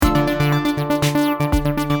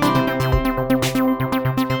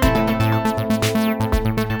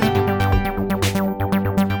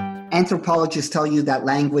anthropologists tell you that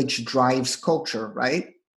language drives culture, right?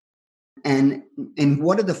 And in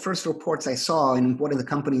one of the first reports I saw in one of the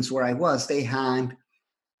companies where I was, they had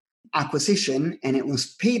acquisition, and it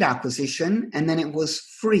was paid acquisition, and then it was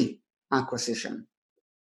free acquisition.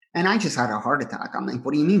 And I just had a heart attack. I'm like,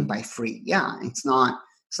 what do you mean by free? Yeah, it's not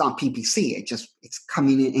PPC. It's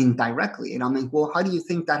coming in directly. And I'm like, well, how do you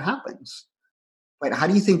think that happens? Right? How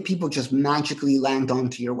do you think people just magically land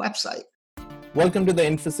onto your website? Welcome to the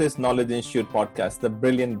Infosys Knowledge Institute podcast, the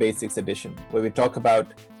Brilliant Basics edition, where we talk about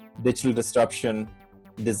digital disruption,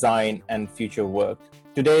 design, and future work.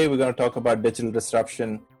 Today, we're going to talk about digital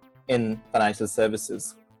disruption in financial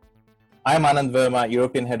services. I'm Anand Verma,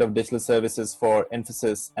 European Head of Digital Services for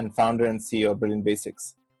Infosys and founder and CEO of Brilliant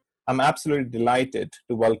Basics. I'm absolutely delighted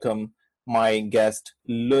to welcome my guest,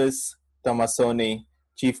 Luis Tomassoni,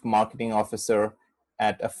 Chief Marketing Officer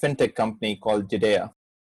at a fintech company called Jidea.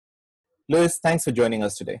 Luis, thanks for joining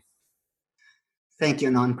us today. Thank you,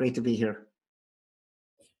 Anand. Great to be here.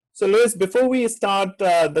 So, Luis, before we start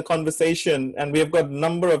the conversation, and we have got a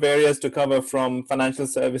number of areas to cover from financial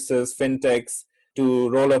services, fintechs, to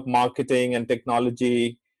roll-up marketing and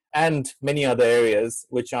technology, and many other areas,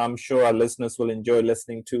 which I'm sure our listeners will enjoy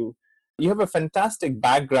listening to. You have a fantastic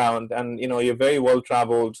background and, you're very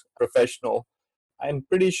well-traveled professional. I'm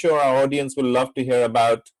pretty sure our audience will love to hear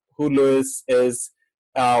about who Luis is,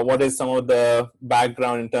 what is some of the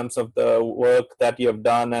background in terms of the work that you have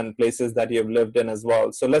done and places that you have lived in as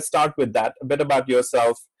well. So let's start with that, a bit about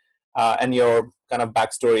yourself and your kind of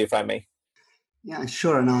backstory, if I may. Yeah,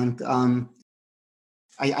 sure, Anand.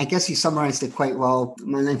 I guess you summarized it quite well.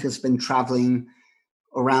 My life has been traveling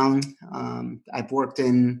around. I've worked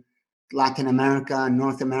in Latin America,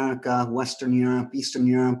 North America, Western Europe, Eastern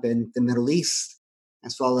Europe, and the Middle East,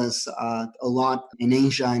 as well as a lot in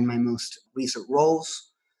Asia in my most recent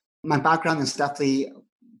roles. My background is definitely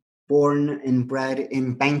born and bred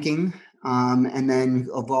in banking, and then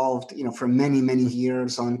evolved, for many, many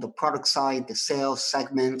years on the product side, the sales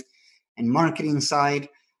segment, and marketing side,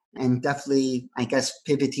 and definitely, I guess,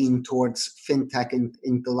 pivoting towards fintech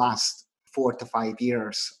in the last 4 to 5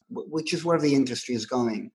 years, which is where the industry is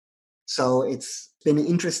going. So it's been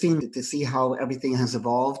interesting to see how everything has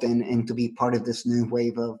evolved and to be part of this new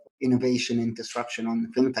wave of innovation and disruption on the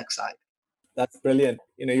fintech side. That's brilliant.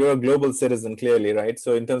 You're a global citizen, clearly, right?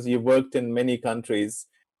 So in terms of you've worked in many countries,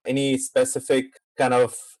 any specific kind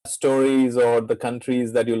of stories or the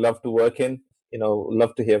countries that you love to work in?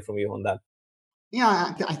 Love to hear from you on that.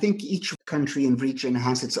 Yeah, I think each country and region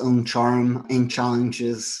has its own charm and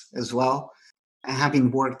challenges as well.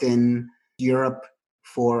 Having worked in Europe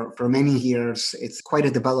for many years, it's quite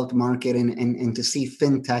a developed market, and to see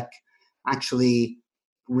fintech actually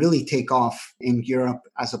really take off in Europe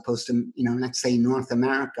as opposed to, let's say North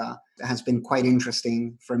America, has been quite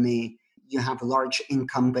interesting for me. You have large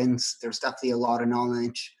incumbents. There's definitely a lot of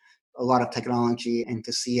knowledge, a lot of technology, and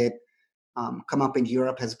to see it come up in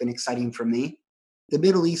Europe has been exciting for me. The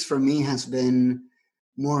Middle East for me has been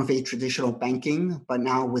more of a traditional banking, but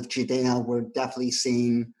now with Jidea, we're definitely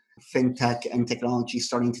seeing fintech and technology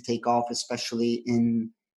starting to take off, especially in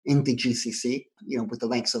the GCC, with the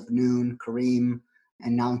likes of Noon, Careem,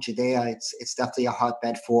 and now Jidea. It's definitely a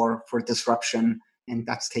hotbed for disruption, and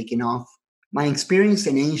that's taking off. My experience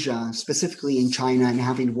in Asia, specifically in China, and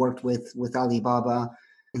having worked with Alibaba,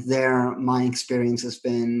 there my experience has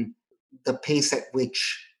been the pace at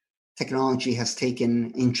which technology has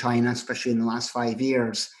taken in China, especially in the last 5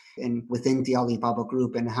 years, and within the Alibaba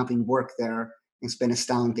group, and having worked there, it's been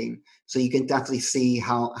astounding. So you can definitely see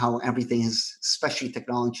how everything is, especially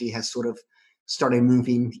technology, has sort of started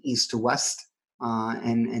moving east to west,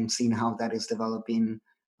 and seeing how that is developing,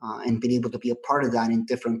 and being able to be a part of that in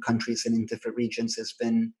different countries and in different regions has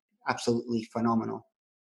been absolutely phenomenal.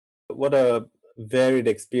 What a varied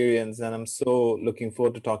experience, and I'm so looking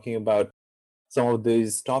forward to talking about some of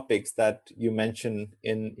these topics that you mentioned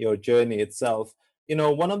in your journey itself.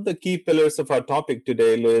 One of the key pillars of our topic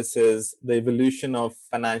today, Luis, is the evolution of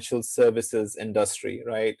financial services industry,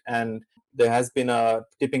 right? And there has been a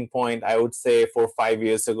tipping point, I would say 4 or 5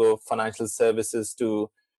 years ago, financial services to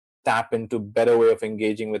tap into better way of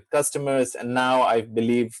engaging with customers. And now I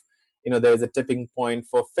believe, there's a tipping point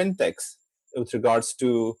for fintechs with regards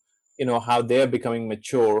to, how they're becoming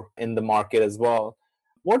mature in the market as well.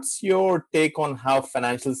 What's your take on how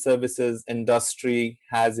financial services industry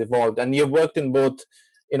has evolved? And you've worked in both,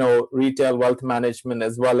 retail wealth management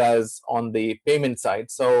as well as on the payment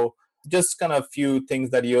side. So just kind of a few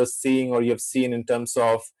things that you're seeing or you've seen in terms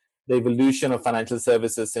of the evolution of financial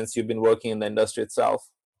services since you've been working in the industry itself.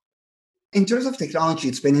 In terms of technology,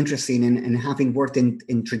 it's been interesting, and having worked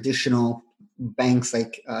in traditional banks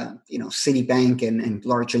like Citibank and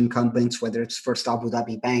large incumbents, whether it's First Abu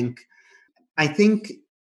Dhabi Bank. I think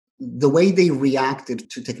the way they reacted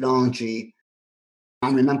to technology,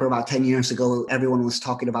 I remember about 10 years ago, everyone was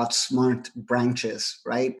talking about smart branches,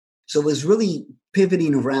 right? So it was really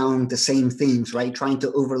pivoting around the same things, right? Trying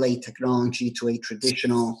to overlay technology to a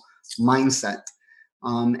traditional mindset.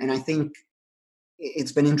 And I think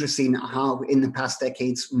it's been interesting how in the past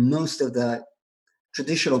decades, most of the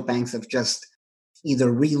traditional banks have just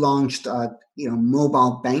either relaunched,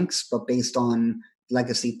 mobile banks, but based on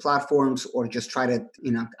legacy platforms, or just try to,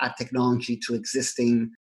 add technology to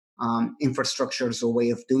existing infrastructures or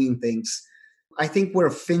way of doing things. I think where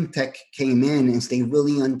fintech came in is they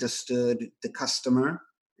really understood the customer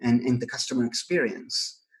and the customer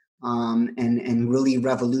experience, and really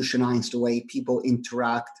revolutionized the way people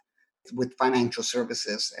interact with financial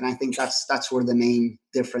services. And I think that's where the main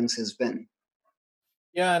difference has been.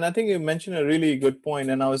 Yeah, and I think you mentioned a really good point.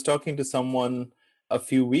 And I was talking to someone a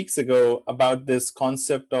few weeks ago about this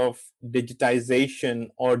concept of digitization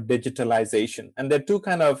or digitalization. And they're two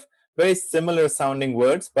kind of very similar sounding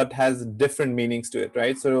words, but has different meanings to it,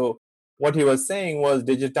 right? So what he was saying was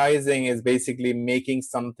digitizing is basically making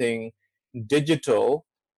something digital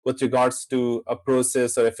with regards to a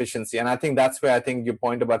process or efficiency. And I think that's where I think your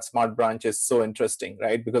point about smart branch is so interesting,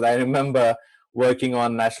 right? Because I remember working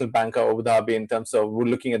on National Bank of Abu Dhabi in terms of we're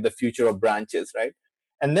looking at the future of branches, right?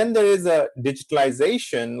 And then there is a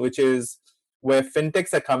digitalization, which is where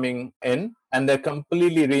fintechs are coming in and they're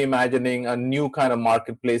completely reimagining a new kind of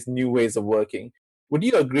marketplace, new ways of working. Would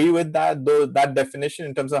you agree with that, though, that definition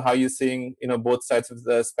in terms of how you're seeing, both sides of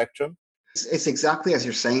the spectrum? It's exactly as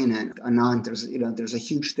you're saying it, Anand. There's a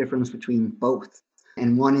huge difference between both,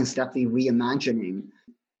 and one is definitely reimagining.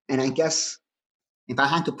 And I guess if I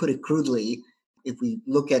had to put it crudely, if we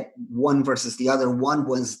look at one versus the other, one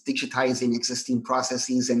was digitizing existing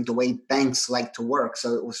processes and the way banks like to work.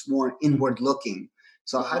 So it was more inward looking.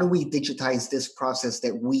 So how do we digitize this process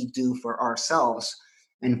that we do for ourselves?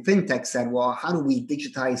 And fintech said, well, how do we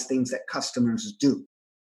digitize things that customers do?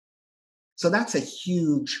 So that's a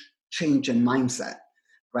huge change in mindset,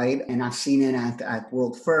 right? And I've seen it at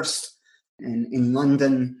World First and in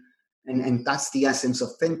London. And that's the essence of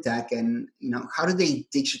fintech. And how do they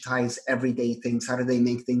digitize everyday things? How do they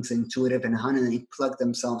make things intuitive? And how do they plug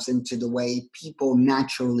themselves into the way people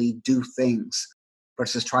naturally do things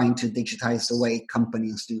versus trying to digitize the way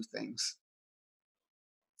companies do things?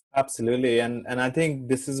 Absolutely. And I think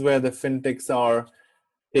this is where the fintechs are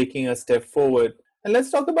taking a step forward. And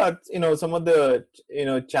let's talk about, some of the,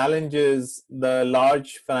 challenges the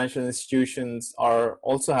large financial institutions are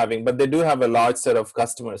also having, but they do have a large set of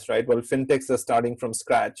customers, right? Well, fintechs are starting from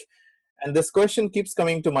scratch. And this question keeps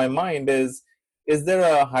coming to my mind is there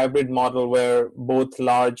a hybrid model where both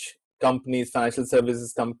large companies, financial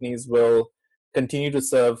services companies will continue to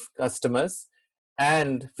serve customers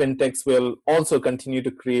and fintechs will also continue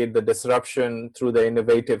to create the disruption through the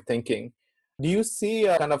innovative thinking? Do you see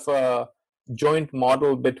a kind of a joint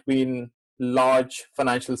model between large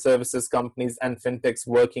financial services companies and fintechs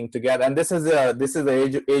working together? And this is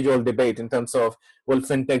the age old debate in terms of, will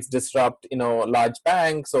fintechs disrupt large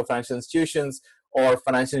banks or financial institutions, or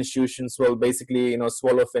financial institutions will basically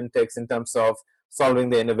swallow fintechs in terms of solving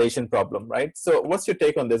the innovation problem, right? So what's your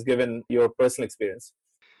take on this given your personal experience?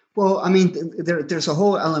 Well, I mean, there's a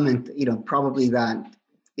whole element, probably that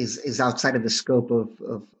is outside of the scope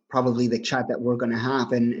of probably the chat that we're going to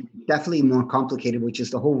have, and definitely more complicated, which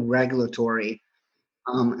is the whole regulatory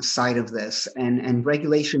side of this. And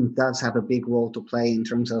regulation does have a big role to play in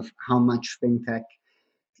terms of how much fintech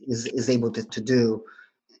is able to do.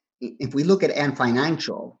 If we look at Ant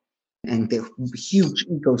Financial and the huge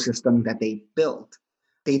ecosystem that they built,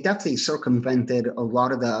 they definitely circumvented a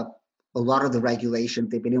lot of the regulation.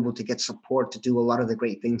 They've been able to get support to do a lot of the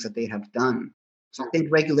great things that they have done. So I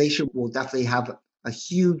think regulation will definitely have a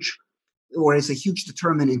huge, or is a huge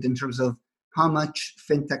determinant in terms of how much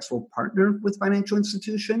fintechs will partner with financial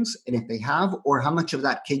institutions, and if they have, or how much of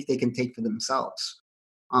that cake they can take for themselves.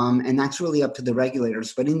 And that's really up to the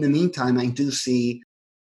regulators. But in the meantime, I do see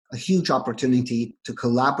a huge opportunity to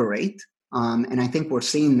collaborate. And I think we're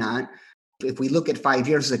seeing that. If we look at 5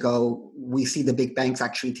 years ago, we see the big banks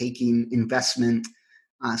actually taking investment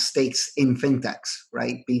stakes in fintechs,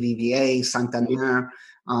 right? BBVA, Santander,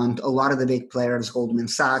 and a lot of the big players, Goldman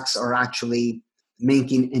Sachs, are actually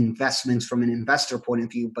making investments from an investor point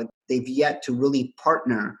of view, but they've yet to really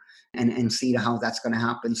partner and see how that's going to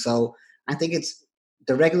happen. So I think it's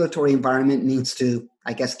the regulatory environment needs to,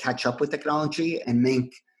 I guess, catch up with technology and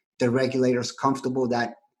make the regulators comfortable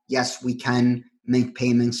that, yes, we can make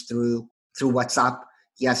payments through WhatsApp.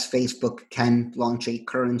 yes, Facebook can launch a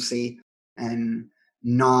currency, and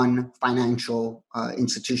non-financial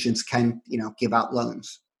institutions can, give out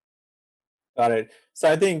loans. Got it.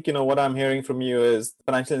 So I think, what I'm hearing from you is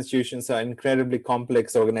financial institutions are incredibly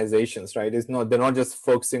complex organizations, right? They're not just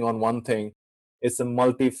focusing on one thing. It's a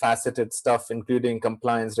multifaceted stuff, including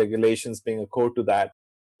compliance regulations being a core to that.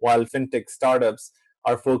 While fintech startups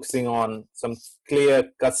are focusing on some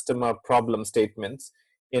clear customer problem statements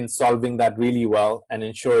in solving that really well and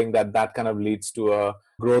ensuring that that kind of leads to a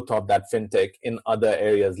growth of that fintech in other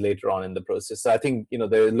areas later on in the process. So I think,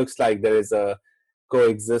 it looks like there is a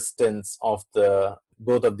coexistence of the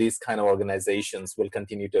both of these kind of organizations will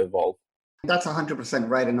continue to evolve. That's 100%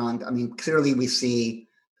 right, Anand. I mean, clearly we see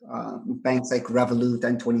banks like Revolut,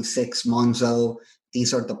 N26, Monzo.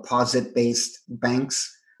 These are deposit-based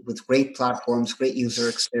banks with great platforms, great user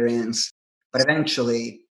experience. But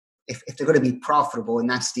eventually, if they're going to be profitable, and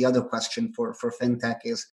that's the other question for fintech,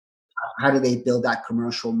 is how do they build that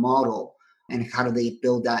commercial model, and how do they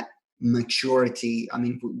build that maturity? I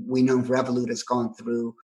mean, we know Revolut has gone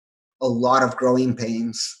through a lot of growing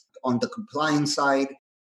pains on the compliance side.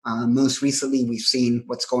 Most recently, we've seen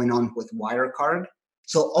what's going on with Wirecard.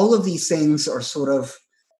 So all of these things are sort of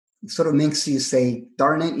makes you say,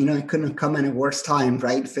 darn it, it couldn't have come in a worse time,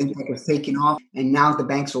 right? Fintech is taking off. And now the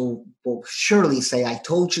banks will surely say, I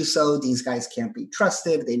told you so. These guys can't be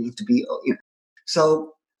trusted. They need to be.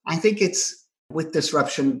 So I think it's with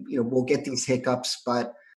disruption, we'll get these hiccups,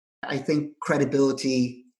 but I think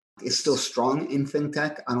credibility is still strong in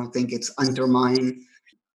fintech. I don't think it's undermined.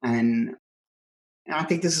 And I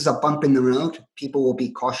think this is a bump in the road. People will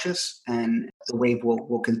be cautious and the wave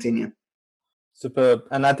will continue. Superb.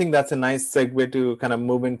 And I think that's a nice segue to kind of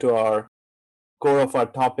move into our core of our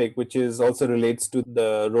topic, which is also relates to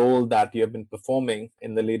the role that you have been performing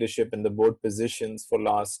in the leadership and the board positions for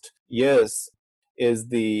last years, is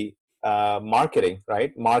the marketing,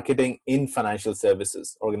 right? Marketing in financial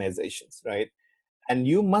services organizations, right? And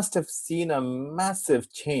you must have seen a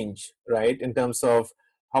massive change, right, in terms of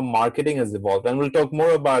how marketing has evolved. And we'll talk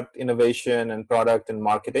more about innovation and product and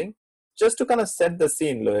marketing. Just to kind of set the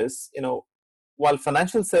scene, Lewis, while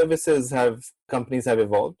financial services companies have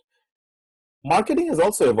evolved, marketing has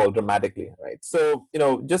also evolved dramatically, right? So,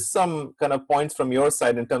 just some kind of points from your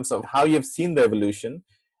side in terms of how you've seen the evolution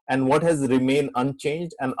and what has remained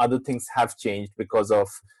unchanged and other things have changed because of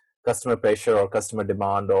customer pressure or customer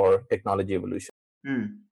demand or technology evolution.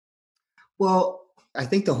 Well, I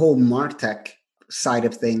think the whole MarTech side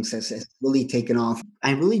of things has really taken off.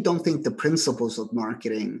 I really don't think the principles of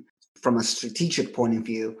marketing from a strategic point of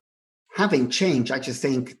view having changed. I just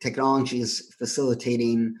think technology is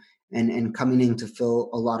facilitating and coming in to fill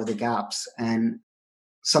a lot of the gaps. And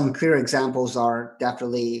some clear examples are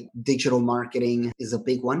definitely digital marketing is a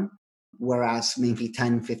big one, whereas maybe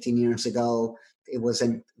 10, 15 years ago, it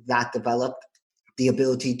wasn't that developed. The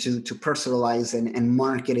ability to personalize and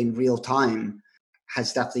market in real time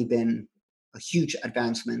has definitely been a huge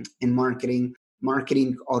advancement in marketing.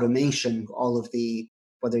 Marketing automation, all of the,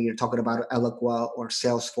 whether you're talking about Eloqua or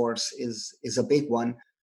Salesforce is a big one,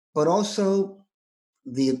 but also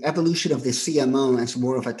the evolution of the CMO as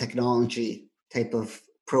more of a technology type of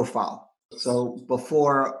profile. So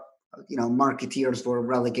before, marketeers were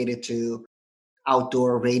relegated to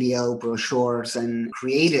outdoor radio, brochures, and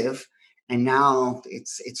creative. And now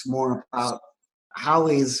it's more about how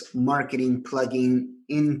is marketing plugging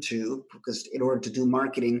into, because in order to do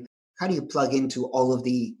marketing, how do you plug into all of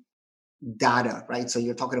the data, right? So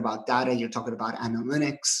you're talking about data, you're talking about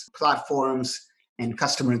analytics, platforms, and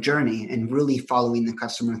customer journey, and really following the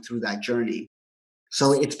customer through that journey.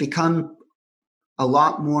 So it's become a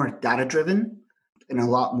lot more data driven and a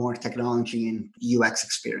lot more technology and UX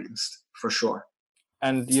experienced, for sure.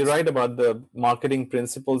 And you're right about the marketing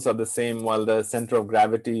principles are the same, while the center of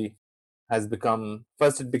gravity has become,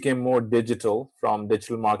 first it became more digital from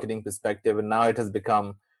digital marketing perspective, and now it has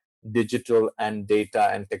become digital and data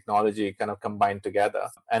and technology kind of combined together.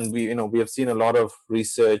 And we have seen a lot of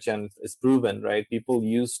research, and it's proven, right? People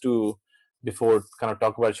used to before kind of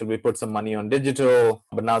talk about, should we put some money on digital?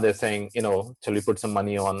 But now they're saying, shall we put some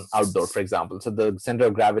money on outdoor, for example? So the center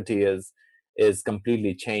of gravity is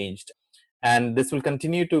completely changed. And this will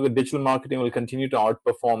continue to, digital marketing will continue to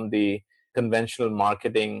outperform the conventional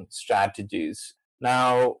marketing strategies.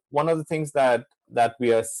 Now, one of the things that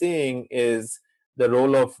we are seeing is the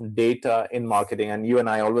role of data in marketing. And you and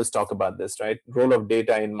I always talk about this, right? Role of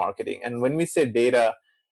data in marketing. And when we say data,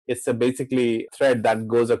 it's a basically thread that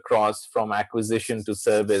goes across from acquisition to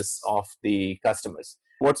service of the customers.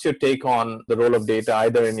 What's your take on the role of data,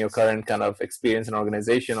 either in your current kind of experience in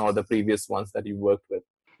organization or the previous ones that you worked with?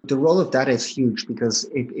 The role of data is huge because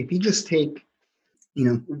if you just take,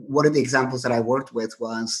 one of the examples that I worked with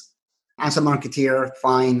was, as a marketeer,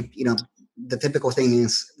 fine, the typical thing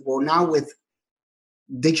is, well, now with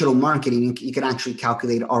digital marketing, you can actually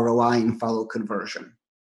calculate ROI and follow conversion.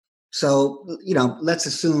 So, let's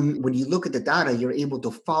assume when you look at the data, you're able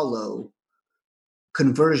to follow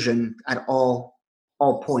conversion at all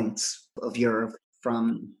points of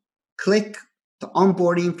from click to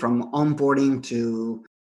onboarding, from onboarding to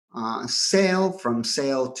sale, from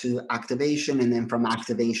sale to activation, and then from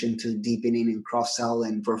activation to deepening and cross-sell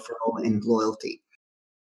and referral and loyalty.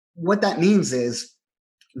 What that means is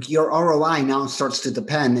your ROI now starts to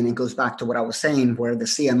depend, and it goes back to what I was saying, where the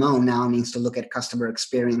CMO now needs to look at customer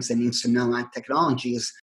experience and needs to know at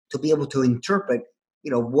technologies to be able to interpret,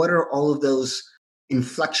 what are all of those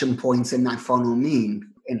inflection points in that funnel mean,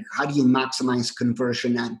 and how do you maximize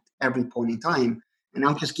conversion at every point in time. And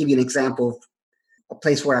I'll just give you an example of a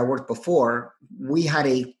place where I worked before. We had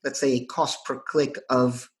let's say a cost per click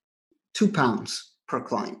of £2 per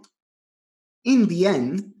client. In the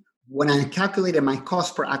end, when I calculated my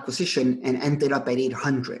cost per acquisition and ended up at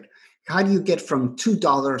 800, how do you get from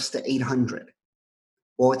 $2 to 800?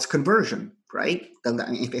 Well, it's conversion, right?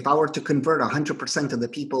 If I were to convert 100% of the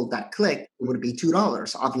people that click, it would be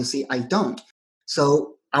 $2. Obviously, I don't.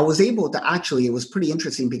 So I was able to it was pretty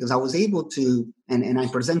interesting because I was able to, and I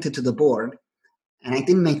presented to the board, and I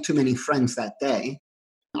didn't make too many friends that day.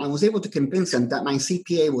 I was able to convince them that my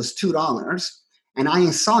CPA was $2, and I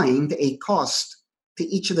assigned a cost to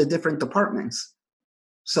each of the different departments.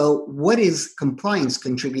 So what is compliance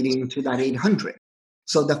contributing to that 800?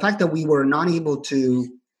 So the fact that we were not able to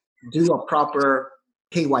do a proper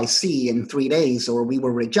KYC in 3 days, or we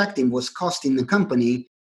were rejecting, was costing the company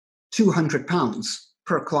 £200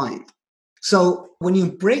 per client. So when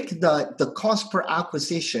you break the cost per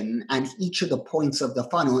acquisition at each of the points of the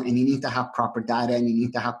funnel, and you need to have proper data and you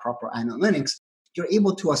need to have proper analytics, you're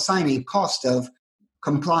able to assign a cost of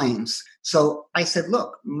compliance. So I said,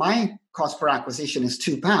 look, my cost per acquisition is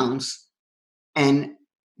 £2, and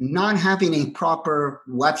not having a proper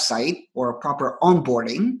website or a proper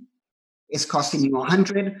onboarding is costing you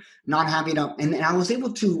 100. Not having and I was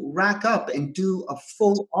able to rack up and do a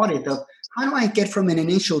full audit of how do I get from an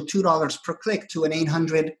initial $2 per click to an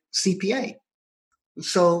 800 CPA.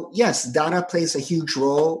 So yes, data plays a huge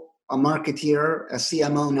role. A marketeer, a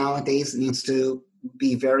CMO nowadays needs to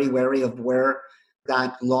be very wary of where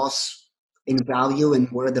that loss in value and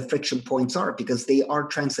where the friction points are, because they are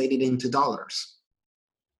translated into dollars.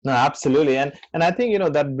 No, absolutely. And I think,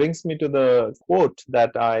 that brings me to the quote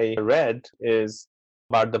that I read is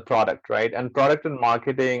about the product, right? And product and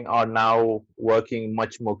marketing are now working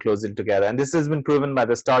much more closely together. And this has been proven by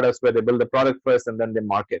the startups where they build the product first and then they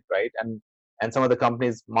market, right? And some of the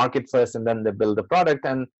companies market first and then they build the product.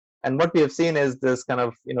 And what we have seen is this kind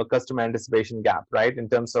of, customer anticipation gap, right? In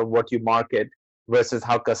terms of what you market versus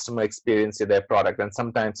how customer experience their product. And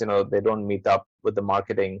sometimes, they don't meet up with the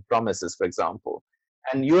marketing promises, for example.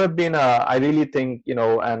 And you have been I really think,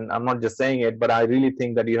 and I'm not just saying it, but I really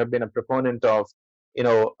think that you have been a proponent of,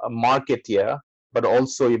 a marketeer, but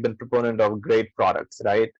also you've been proponent of great products,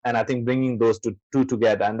 right? And I think bringing those two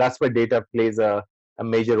together, and that's where data plays a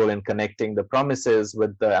major role in connecting the promises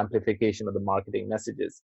with the amplification of the marketing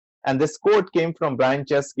messages. And this quote came from Brian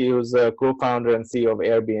Chesky, who's a co-founder and CEO of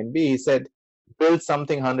Airbnb. He said, build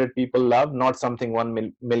something 100 people love, not something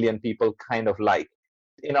 1 million people kind of like.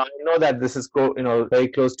 I know that this is very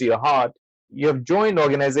close to your heart. You have joined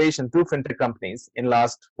organizations, 2 fintech companies in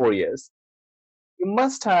last 4 years. You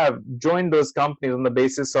must have joined those companies on the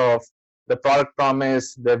basis of the product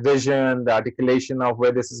promise, the vision, the articulation of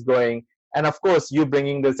where this is going, and of course, you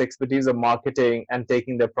bringing this expertise of marketing and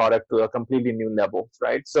taking the product to a completely new level,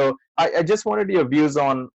 right? So I just wanted your views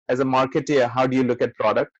on, as a marketer, how do you look at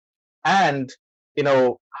product, and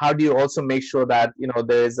how do you also make sure that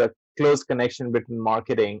there is a close connection between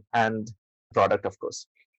marketing and product, of course.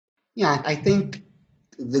 Yeah, I think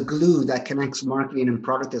the glue that connects marketing and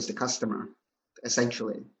product is the customer,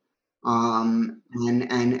 essentially. And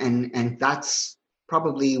that's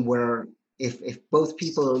probably where, if both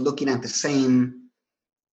people are looking at the same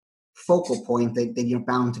focal point, then you're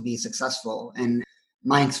bound to be successful. And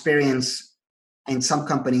my experience in some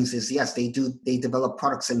companies is, yes, they develop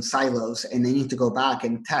products in silos, and they need to go back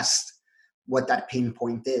and test what that pain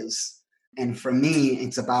point is. And for me,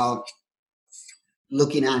 it's about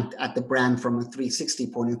looking at the brand from a 360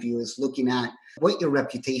 point of view, is looking at what your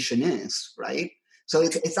reputation is, right? So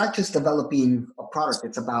it's not just developing a product.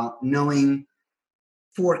 It's about knowing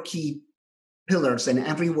 4 key pillars, and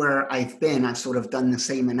everywhere I've been, I've sort of done the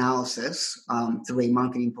same analysis through a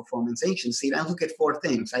marketing performance agency. And I look at four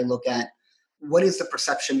things. I look at what is the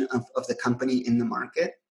perception of the company in the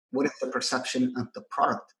market? What is the perception of the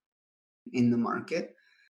product in the market?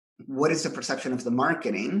 What is the perception of the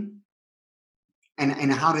marketing?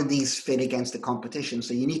 And how do these fit against the competition?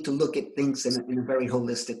 So you need to look at things in a very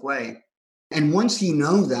holistic way. And once you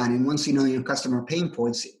know that, and once you know your customer pain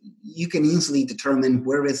points, you can easily determine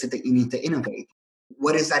where is it that you need to innovate.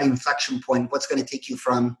 What is that inflection point? What's going to take you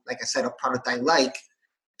from, like I said, a product I like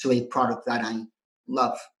to a product that I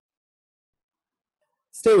love?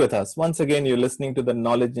 Stay with us. Once again, you're listening to the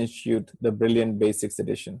Knowledge Institute, the Brilliant Basics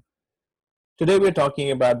edition. Today, we're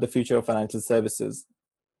talking about the future of financial services.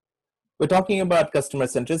 We're talking about customer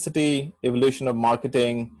centricity, evolution of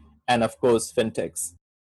marketing, and of course, fintechs.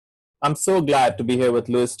 I'm so glad to be here with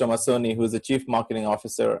Luis Tomassoni, who is the Chief Marketing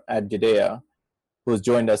Officer at Jidea, who's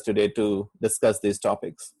joined us today to discuss these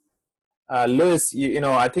topics. Luis,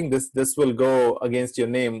 I think this will go against your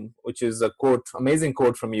name, which is a quote, amazing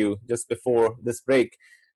quote from you just before this break,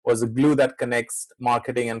 was the glue that connects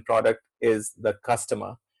marketing and product is the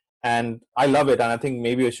customer. And I love it. And I think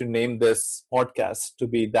maybe I should name this podcast to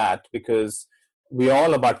be that, because we're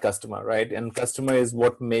all about customer, right? And customer is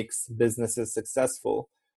what makes businesses successful.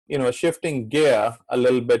 Shifting gear a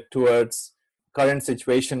little bit towards current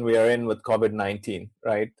situation we are in with COVID-19,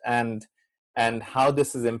 right? And how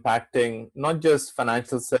this is impacting not just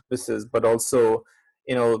financial services, but also,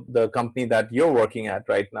 the company that you're working at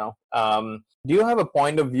right now. Do you have a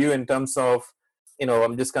point of view in terms of,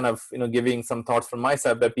 I'm just kind of, giving some thoughts from my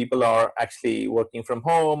side that people are actually working from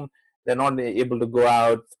home. They're not able to go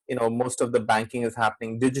out. Most of the banking is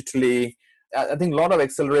happening digitally. I think a lot of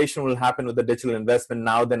acceleration will happen with the digital investment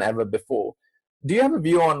now than ever before. Do you have a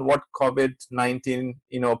view on what COVID-19,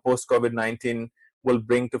 post-COVID-19 will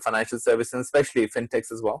bring to financial services, and especially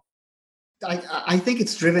fintechs as well? I think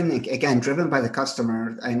it's driven by the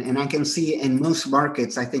customer. And I can see in most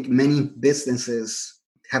markets, I think many businesses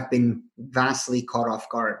have been vastly caught off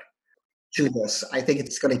guard to this. I think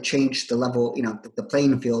it's going to change the level, the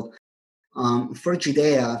playing field. For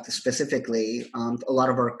Jidea specifically, a lot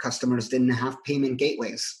of our customers didn't have payment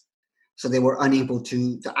gateways. So they were unable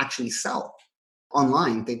to actually sell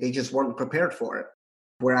online. They just weren't prepared for it.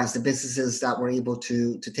 Whereas the businesses that were able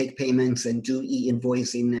to take payments and do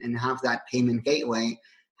e-invoicing and have that payment gateway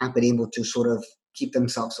have been able to sort of keep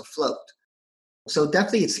themselves afloat. So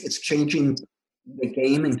definitely it's changing the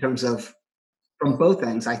game in terms of from both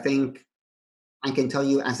ends. I think I can tell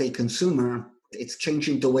you as a consumer, it's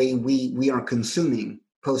changing the way we are consuming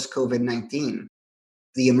post COVID-19.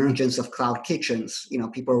 The emergence of cloud kitchens,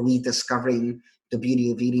 people are rediscovering the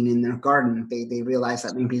beauty of eating in their garden. They realize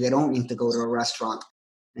that maybe they don't need to go to a restaurant.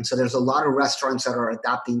 And so there's a lot of restaurants that are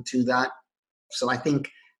adapting to that. So I think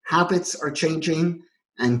habits are changing,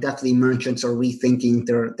 and definitely merchants are rethinking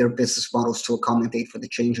their business models to accommodate for the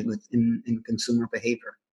change in consumer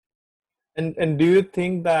behavior. And do you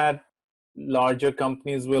think that larger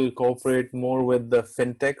companies will cooperate more with the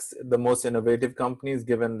fintechs, the most innovative companies,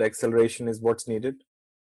 given the acceleration is what's needed?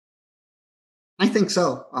 I think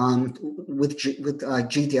so. With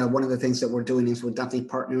Jidea, one of the things that we're doing is we're definitely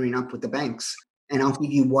partnering up with the banks. And I'll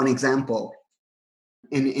give you one example.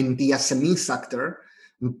 In the SME sector,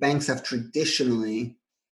 banks have traditionally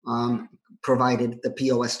provided the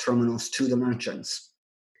POS terminals to the merchants.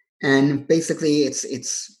 And basically,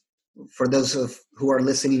 it's for those who are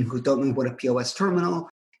listening who don't know what a POS terminal,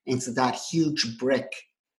 it's that huge brick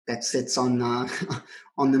that sits on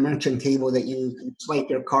the merchant table that you swipe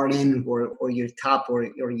your card in, or you tap, or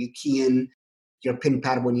you key in your PIN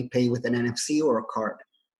pad when you pay with an NFC or a card.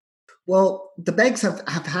 Well, the banks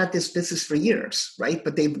have had this business for years, right?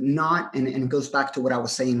 But they've not, and it goes back to what I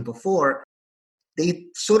was saying before, they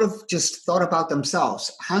sort of just thought about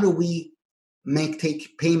themselves. How do we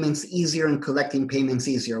take payments easier and collecting payments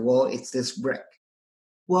easier? Well, it's this brick.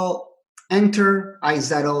 Well, enter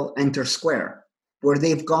iZettle, enter Square, where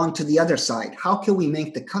they've gone to the other side. How can we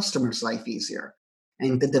make the customer's life easier?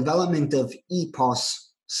 And the development of ePOS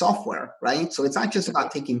software, right? So it's not just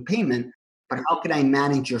about taking payment, but how can I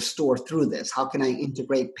manage your store through this? How can I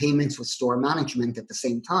integrate payments with store management at the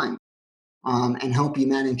same time? And help you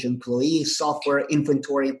manage employees, software,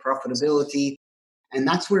 inventory, profitability. And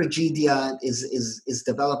that's where Jidea is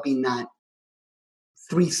developing that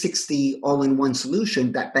 360 all-in-one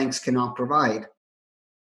solution that banks cannot provide.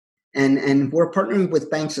 And we're partnering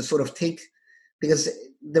with banks to sort of because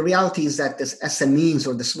the reality is that this SMEs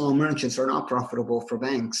or the small merchants are not profitable for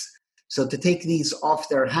banks. So to take these off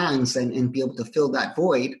their hands and be able to fill that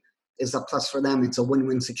void is a plus for them. It's a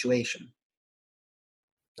win-win situation.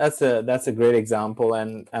 That's a great example,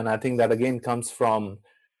 and I think that again comes from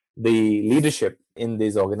the leadership in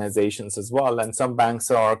these organizations as well. And some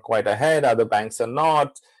banks are quite ahead, other banks are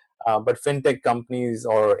not. But fintech companies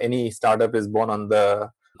or any startup is born on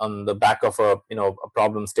the back of a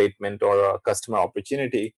problem statement or a customer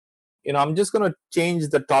opportunity. I'm just going to change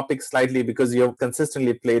the topic slightly because you've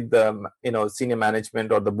consistently played the senior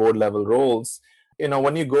management or the board level roles.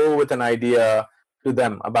 When you go with an idea to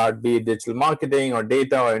them about be it digital marketing or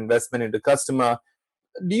data or investment into customer,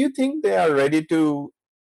 do you think they are ready to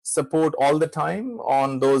support all the time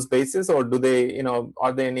on those bases, or do they,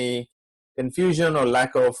 are there any confusion or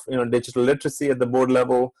lack of, digital literacy at the board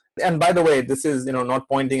level? And by the way, this is, not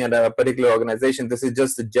pointing at a particular organization. This is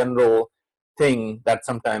just a general thing that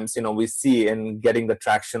sometimes, we see in getting the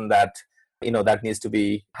traction that, that needs to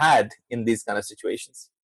be had in these kind of situations.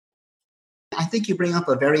 I think you bring up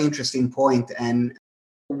a very interesting point. And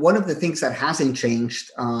one of the things that hasn't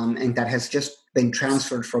changed and that has just been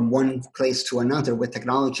transferred from one place to another with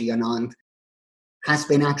technology, Anand, has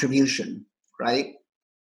been attribution, right?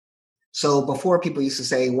 So before, people used to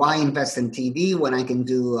say, why invest in TV when I can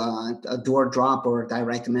do a door drop or a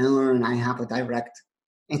direct mailer and I have a direct?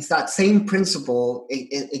 It's that same principle.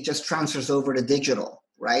 It just transfers over to digital,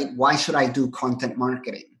 right? Why should I do content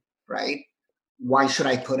marketing, right? Why should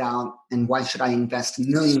I put out and why should I invest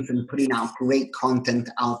millions in putting out great content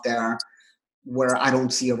out there where I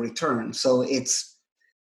don't see a return? So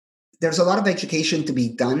there's a lot of education to be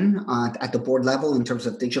done at the board level in terms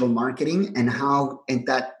of digital marketing and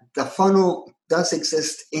that the funnel does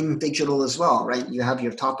exist in digital as well, right? You have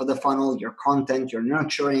your top of the funnel, your content, your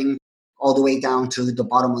nurturing, all the way down to the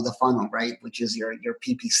bottom of the funnel, right? Which is your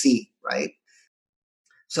PPC, right?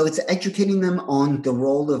 So it's educating them on the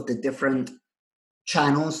role of the different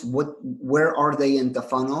channels, where are they in the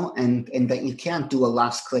funnel, and that you can't do a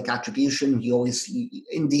last click attribution.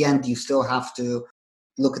 In the end, you still have to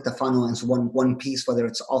look at the funnel as one piece, whether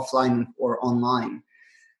it's offline or online.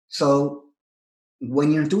 So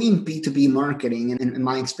when you're doing B2B marketing, and in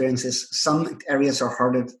my experiences, some areas are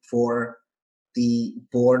harder for the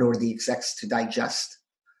board or the execs to digest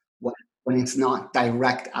when it's not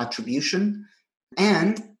direct attribution.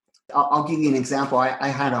 And I'll give you an example. I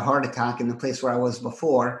had a heart attack in the place where I was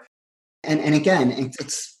before. And again,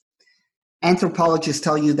 it's anthropologists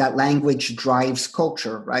tell you that language drives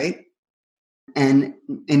culture, right? And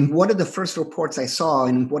one of the first reports I saw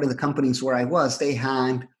in one of the companies where I was, they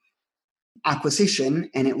had acquisition,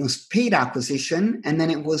 and it was paid acquisition, and then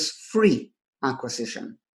it was free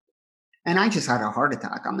acquisition. And I just had a heart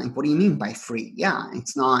attack. I'm like, what do you mean by free? Yeah,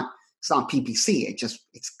 it's not PPC.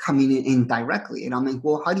 It's coming in directly. And I'm like,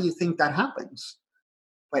 well, how do you think that happens?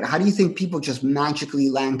 Right? How do you think people just magically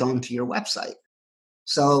land onto your website?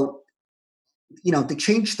 So, to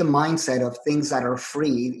change the mindset of things that are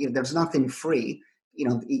free, if there's nothing free,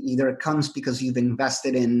 either it comes because you've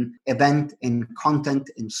invested in event, in content,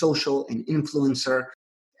 in social, in influencer.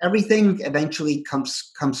 Everything eventually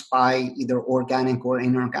comes by either organic or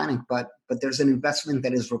inorganic, but there's an investment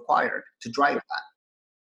that is required to drive that.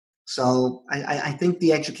 So I think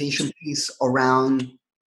the education piece around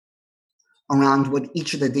what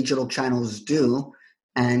each of the digital channels do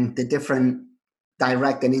and the different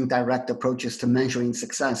direct and indirect approaches to measuring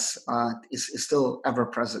success is still ever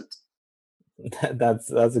present.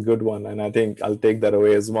 That's a good one, and I think I'll take that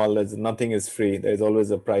away as well. As nothing is free. There's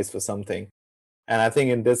always a price for something. And I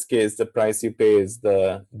think in this case, the price you pay is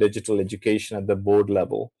the digital education at the board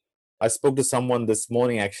level. I spoke to someone this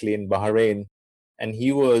morning actually in Bahrain, and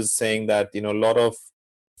he was saying that, a lot of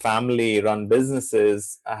family run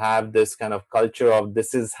businesses have this kind of culture of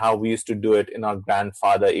this is how we used to do it in our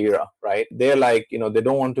grandfather era, right? They're like, they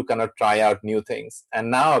don't want to kind of try out new things.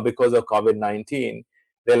 And now because of COVID-19,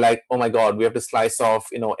 they're like, oh my God, we have to slice off,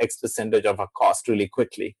 X percentage of our cost really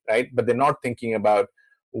quickly, right? But they're not thinking about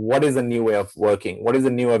what is a new way of working? What is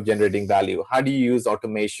a new way of generating value? How do you use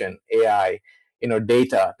automation, AI,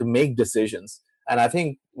 data to make decisions? And I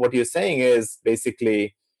think what you're saying is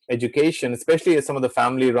basically education, especially some of the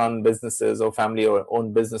family-run businesses or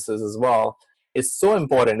family-owned businesses as well, is so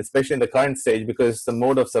important, especially in the current stage, because it's the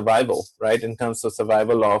mode of survival, right? In terms of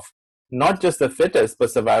survival of not just the fittest,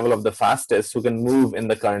 but survival of the fastest who can move in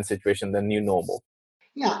the current situation, the new normal.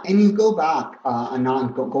 Yeah, and you go back,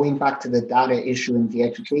 Anand, going back to the data issue in the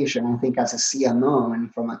education, I think as a CMO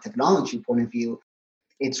and from a technology point of view,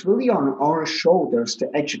 it's really on our shoulders to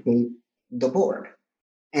educate the board.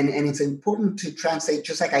 And it's important to translate,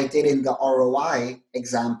 just like I did in the ROI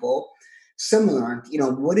example, similar,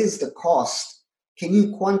 what is the cost? Can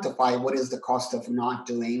you quantify what is the cost of not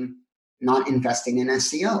investing in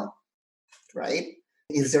SEO, right?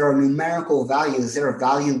 Is there a numerical value? Is there a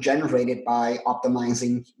value generated by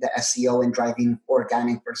optimizing the SEO and driving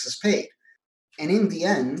organic versus paid? And in the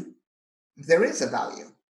end, there is a value.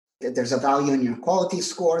 There's a value in your quality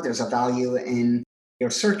score. There's a value in your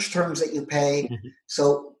search terms that you pay. Mm-hmm.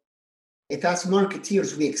 So if as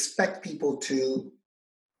marketeers, we expect people to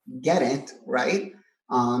get it, right?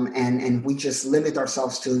 And we just limit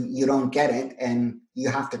ourselves to, you don't get it and you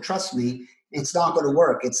have to trust me, it's not going to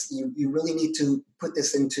work. You really need to put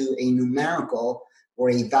this into a numerical or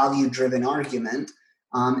a value-driven argument,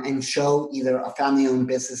 and show either a family-owned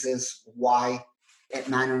businesses why it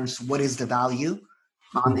matters, what is the value,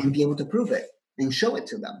 and be able to prove it and show it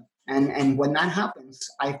to them. And when that happens,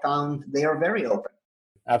 I found they are very open.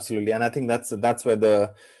 Absolutely. And I think that's where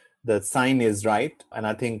the sign is right. And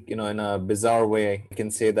I think, in a bizarre way, I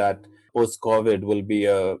can say that post-COVID will be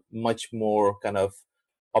a much more kind of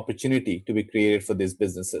opportunity to be created for these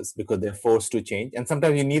businesses because they're forced to change. And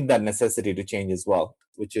sometimes you need that necessity to change as well,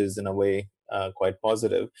 which is in a way quite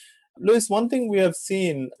positive. Luis, one thing we have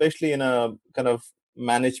seen, especially in a kind of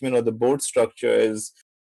management or the board structure, is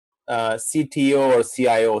CTO or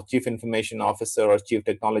CIO, Chief Information Officer, or Chief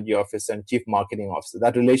Technology Officer, and Chief Marketing Officer.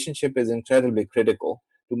 That relationship is incredibly critical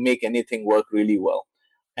to make anything work really well.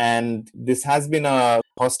 And this has been a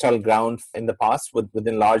hostile ground in the past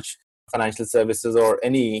within large financial services or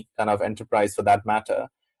any kind of enterprise for that matter.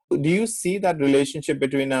 Do you see that relationship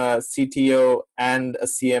between a CTO and a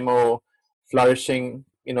CMO flourishing,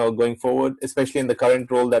 going forward, especially in the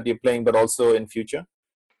current role that you're playing, but also in future?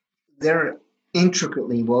 They're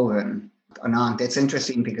intricately woven, Anand. It's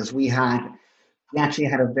interesting because we actually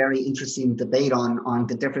had a very interesting debate on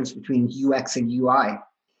the difference between UX and UI.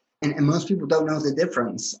 And most people don't know the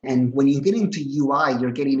difference. And when you get into UI,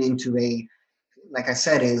 you're getting into like I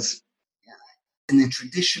said, is in the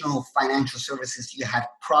traditional financial services, you had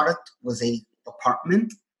product was a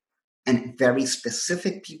department and very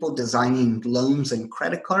specific people designing loans and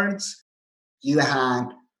credit cards. You had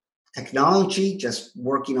technology just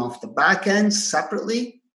working off the back end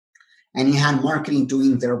separately. And you had marketing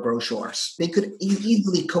doing their brochures. They could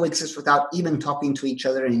easily coexist without even talking to each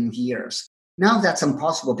other in years. Now that's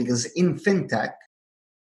impossible because in fintech,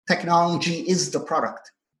 technology is the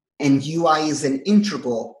product and UI is an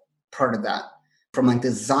integral part of that from a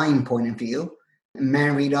design point of view,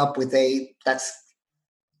 married up with that's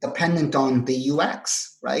dependent on the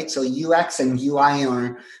UX, right? So UX and UI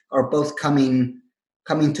are both coming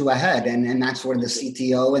to a head, and that's where the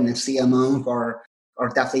CTO and the CMO are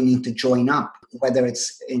definitely need to join up, whether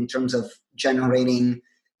it's in terms of generating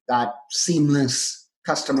that seamless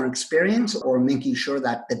customer experience or making sure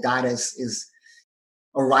that the data is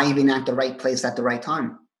arriving at the right place at the right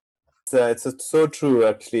time. It's so true,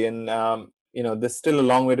 actually. And, there's still a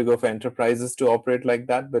long way to go for enterprises to operate like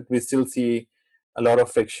that, but we still see a lot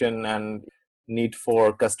of friction and need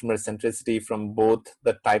for customer centricity from both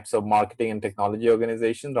the types of marketing and technology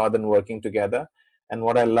organizations rather than working together. And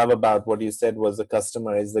what I love about what you said was the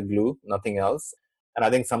customer is the glue, nothing else. And I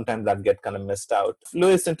think sometimes that gets kind of missed out.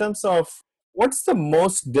 Luis, in terms of what's the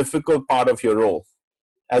most difficult part of your role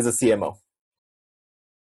as a CMO?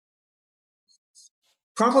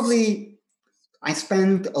 Probably I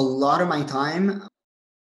spend a lot of my time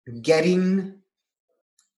getting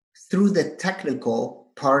through the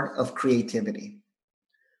technical part of creativity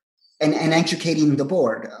and educating the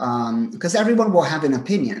board, because everyone will have an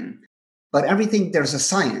opinion. But there's a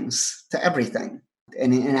science to everything,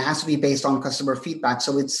 and it has to be based on customer feedback.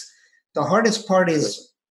 So the hardest part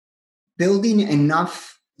is building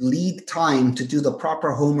enough lead time to do the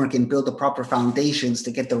proper homework and build the proper foundations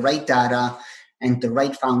to get the right data and the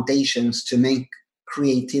right foundations to make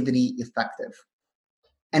creativity effective.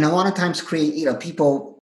 And a lot of times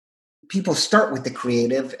people start with the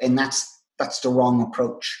creative, and that's the wrong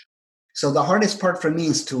approach. So the hardest part for me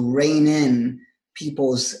is to rein in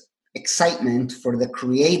people's excitement for the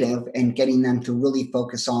creative and getting them to really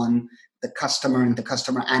focus on the customer and the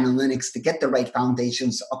customer analytics to get the right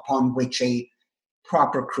foundations upon which a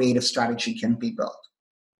proper creative strategy can be built.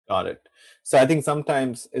 Got it. So I think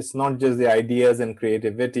sometimes it's not just the ideas and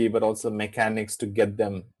creativity, but also mechanics to get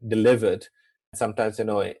them delivered. Sometimes,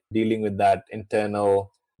 dealing with that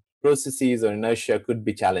internal processes or inertia could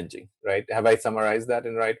be challenging, right? Have I summarized that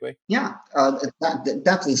in the right way? Yeah,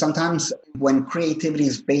 definitely. Sometimes when creativity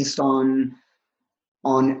is based on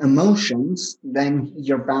emotions, then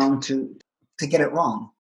you're bound to get it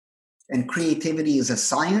wrong. And creativity is a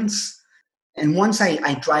science. And once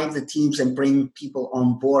I drive the teams and bring people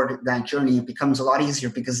on board that journey, it becomes a lot easier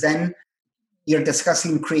because then you're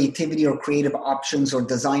discussing creativity or creative options or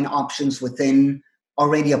design options within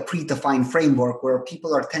already a predefined framework where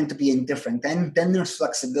people tend to be indifferent, then there's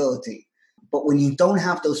flexibility. But when you don't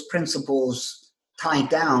have those principles tied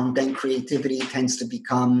down, then creativity tends to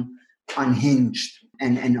become unhinged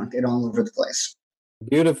and all over the place.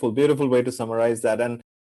 Beautiful, beautiful way to summarize that. And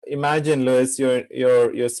imagine, Lewis,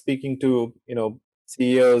 you're speaking to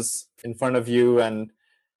CEOs in front of you, and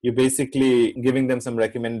you're basically giving them some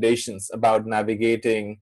recommendations about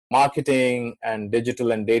navigating marketing and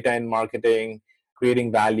digital and data in marketing,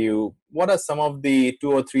 creating value. What are some of the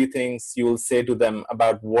 2 or 3 things you will say to them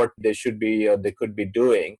about what they should be or they could be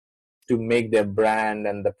doing to make their brand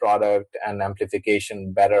and the product and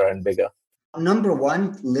amplification better and bigger? Number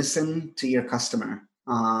one, listen to your customer.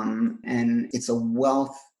 And it's a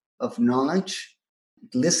wealth of knowledge.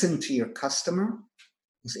 Listen to your customer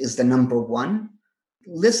is the number one.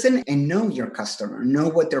 Listen and know your customer, know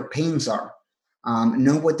what their pains are,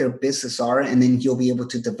 know what their business are, and then you'll be able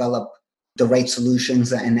to develop the right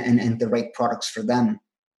solutions and the right products for them.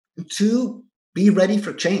 2, be ready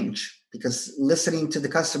for change, because listening to the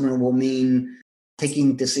customer will mean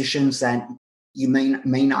taking decisions that you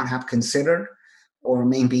may not have considered, or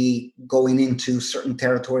maybe going into certain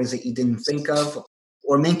territories that you didn't think of,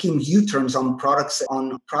 or making U-turns on projects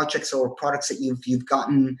or products that you've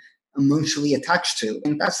gotten emotionally attached to.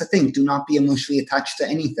 And that's the thing, do not be emotionally attached to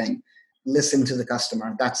anything. Listen to the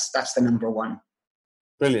customer. That's the number one.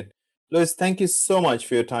 Brilliant. Lewis, thank you so much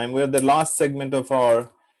for your time. We're at the last segment of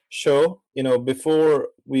our show. Before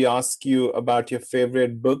we ask you about your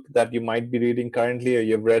favorite book that you might be reading currently or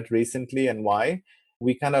you've read recently and why,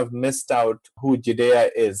 we kind of missed out who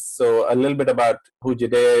Jideya is. So a little bit about who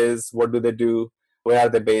Jideya is, what do they do, where are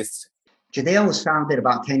they based? Jideya was founded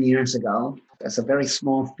about 10 years ago as a very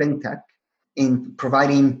small fintech in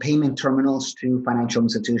providing payment terminals to financial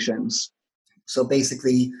institutions. So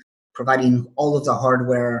basically providing all of the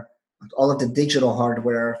hardware, all of the digital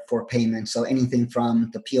hardware for payment. So anything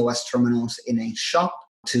from the POS terminals in a shop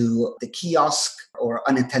to the kiosk or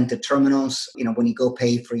unattended terminals, when you go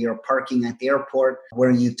pay for your parking at the airport,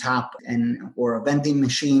 where you tap or a vending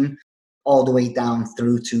machine, all the way down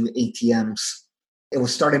through to ATMs. It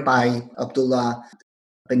was started by Abdullah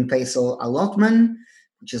bin Faisal Al Othman,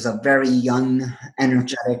 which is a very young,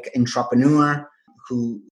 energetic entrepreneur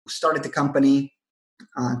who started the company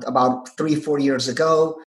about 3-4 years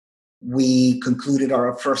ago. We concluded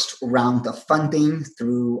our first round of funding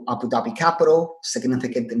through Abu Dhabi Capital,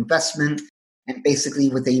 significant investment, and basically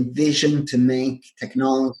with a vision to make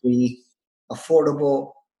technology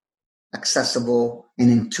affordable, accessible, and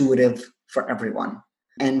intuitive for everyone.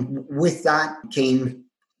 And with that came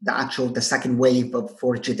the second wave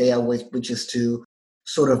for Jideya, which is to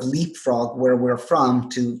sort of leapfrog where we're from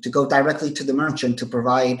to go directly to the merchant to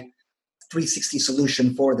provide 360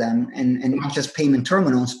 solution for them, and not just payment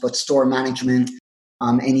terminals, but store management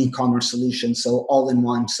and e-commerce solutions. So all in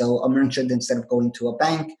one. So a merchant, instead of going to a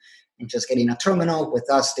bank and just getting a terminal, with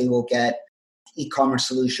us, they will get e-commerce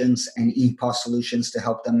solutions and e-POS solutions to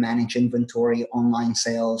help them manage inventory, online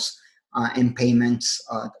sales, and payments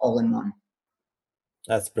all in one.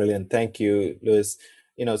 That's brilliant. Thank you, Lewis.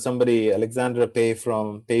 Somebody, Alexandra Pay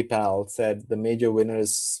from PayPal, said the major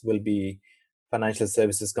winners will be financial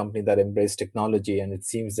services company that embrace technology, and it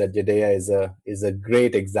seems that Jideya is a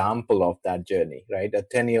great example of that journey, right? A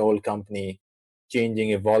 10-year-old company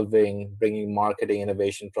changing, evolving, bringing marketing,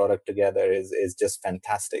 innovation, product together is just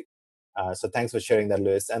fantastic. So thanks for sharing that,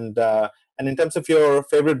 Lewis. And in terms of your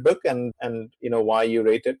favorite book and why you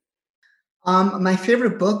rate it. My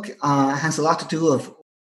favorite book has a lot to do with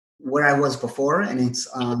where I was before, and it's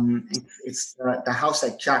the house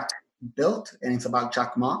that Jack built, and it's about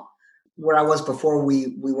Jack Ma. Where I was before,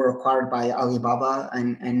 we were acquired by Alibaba,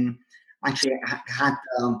 and actually had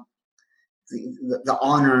the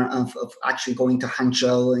honor of actually going to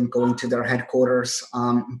Hangzhou and going to their headquarters,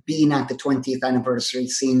 being at the 20th anniversary,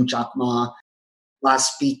 seeing Jack Ma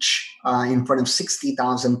last speech in front of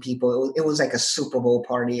 60,000 people. It was like a Super Bowl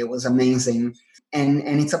party. It was amazing, and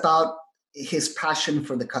it's about his passion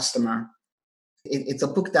for the customer. It's a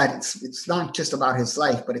book that it's not just about his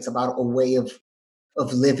life, but it's about a way of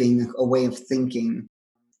living, a way of thinking.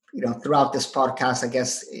 Throughout this podcast, I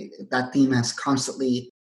guess that theme has constantly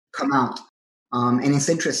come out. And it's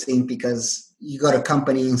interesting because you go to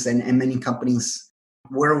companies and many companies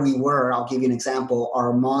where we were, I'll give you an example,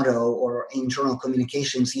 our motto or internal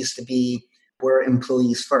communications used to be, we're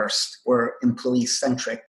employees first, we're employee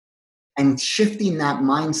centric. And shifting that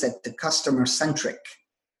mindset to customer centric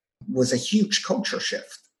was a huge culture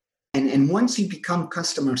shift. And once you become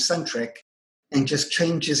customer centric, and just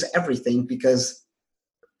changes everything, because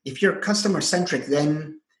if you're customer centric,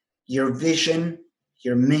 then your vision,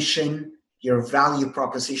 your mission, your value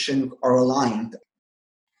proposition are aligned.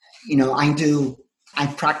 I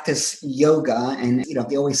practice yoga, and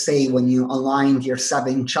they always say when you align your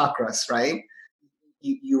 7 chakras, right,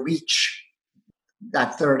 you reach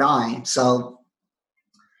that third eye. So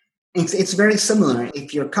it's very similar.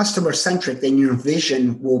 If you're customer centric, then your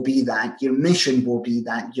vision will be that, your mission will be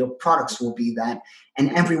that, your products will be that,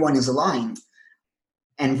 and everyone is aligned.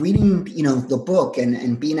 And reading, the book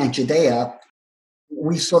and being at Jideya,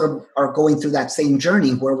 we sort of are going through that same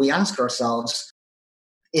journey where we ask ourselves,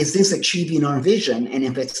 is this achieving our vision? And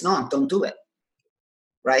if it's not, don't do it,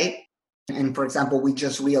 right? And for example, we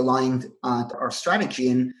just realigned our strategy,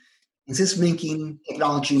 and is this making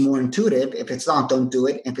technology more intuitive? If it's not, don't do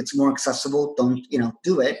it. If it's more accessible, don't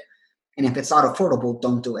do it. And if it's not affordable,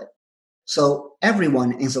 don't do it. So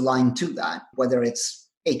everyone is aligned to that, whether it's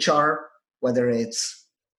HR, whether it's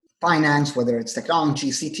finance, whether it's technology,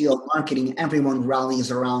 CTO, marketing, everyone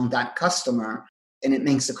rallies around that customer, and it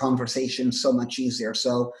makes the conversation so much easier.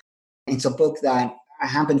 So it's a book that I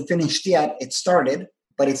haven't finished yet. It started,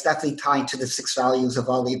 but it's definitely tied to the 6 values of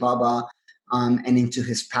Alibaba, and into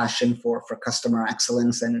his passion for customer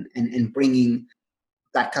excellence and bringing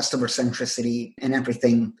that customer centricity in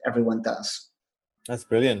everything everyone does. That's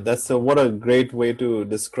brilliant. What a great way to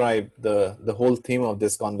describe the whole theme of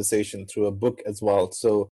this conversation through a book as well.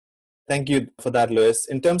 So thank you for that, Louis.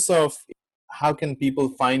 In terms of how can people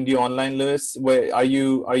find you online, Louis? Where are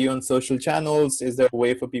you on social channels? Is there a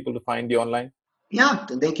way for people to find you online? Yeah,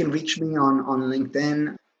 they can reach me on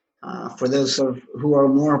LinkedIn. For those who are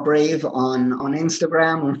more brave, on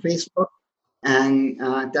Instagram or Facebook, and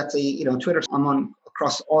definitely Twitter. I'm on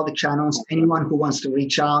across all the channels. Anyone who wants to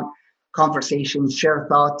reach out, conversations, share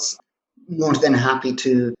thoughts, more than happy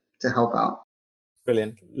to help out.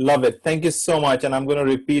 Brilliant. Love it. Thank you so much. And I'm going to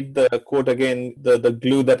repeat the quote again. The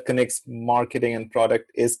glue that connects marketing and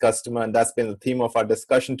product is customer. And that's been the theme of our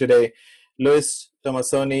discussion today. Louis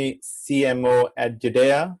Tomassoni, CMO at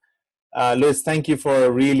Jideya. Louis, thank you for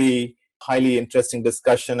a really highly interesting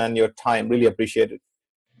discussion and your time. Really appreciate it.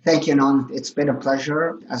 Thank you, Anand. It's been a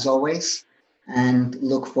pleasure, as always, and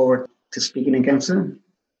look forward to speaking again soon.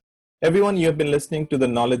 Everyone, you have been listening to the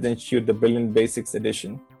Knowledge Institute, the Brilliant Basics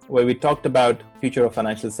edition, where we talked about future of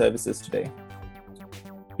financial services today.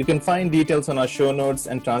 You can find details on our show notes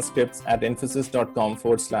and transcripts at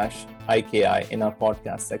infosys.com/IKI in our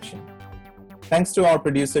podcast section. Thanks to our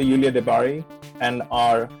producer, Yulia Debari, and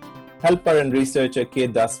our helper and researcher,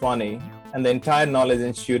 Kate Daswani, and the entire Knowledge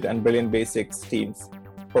Institute and Brilliant Basics teams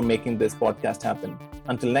for making this podcast happen.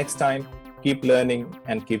 Until next time, keep learning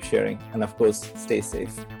and keep sharing. And of course, stay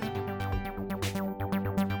safe.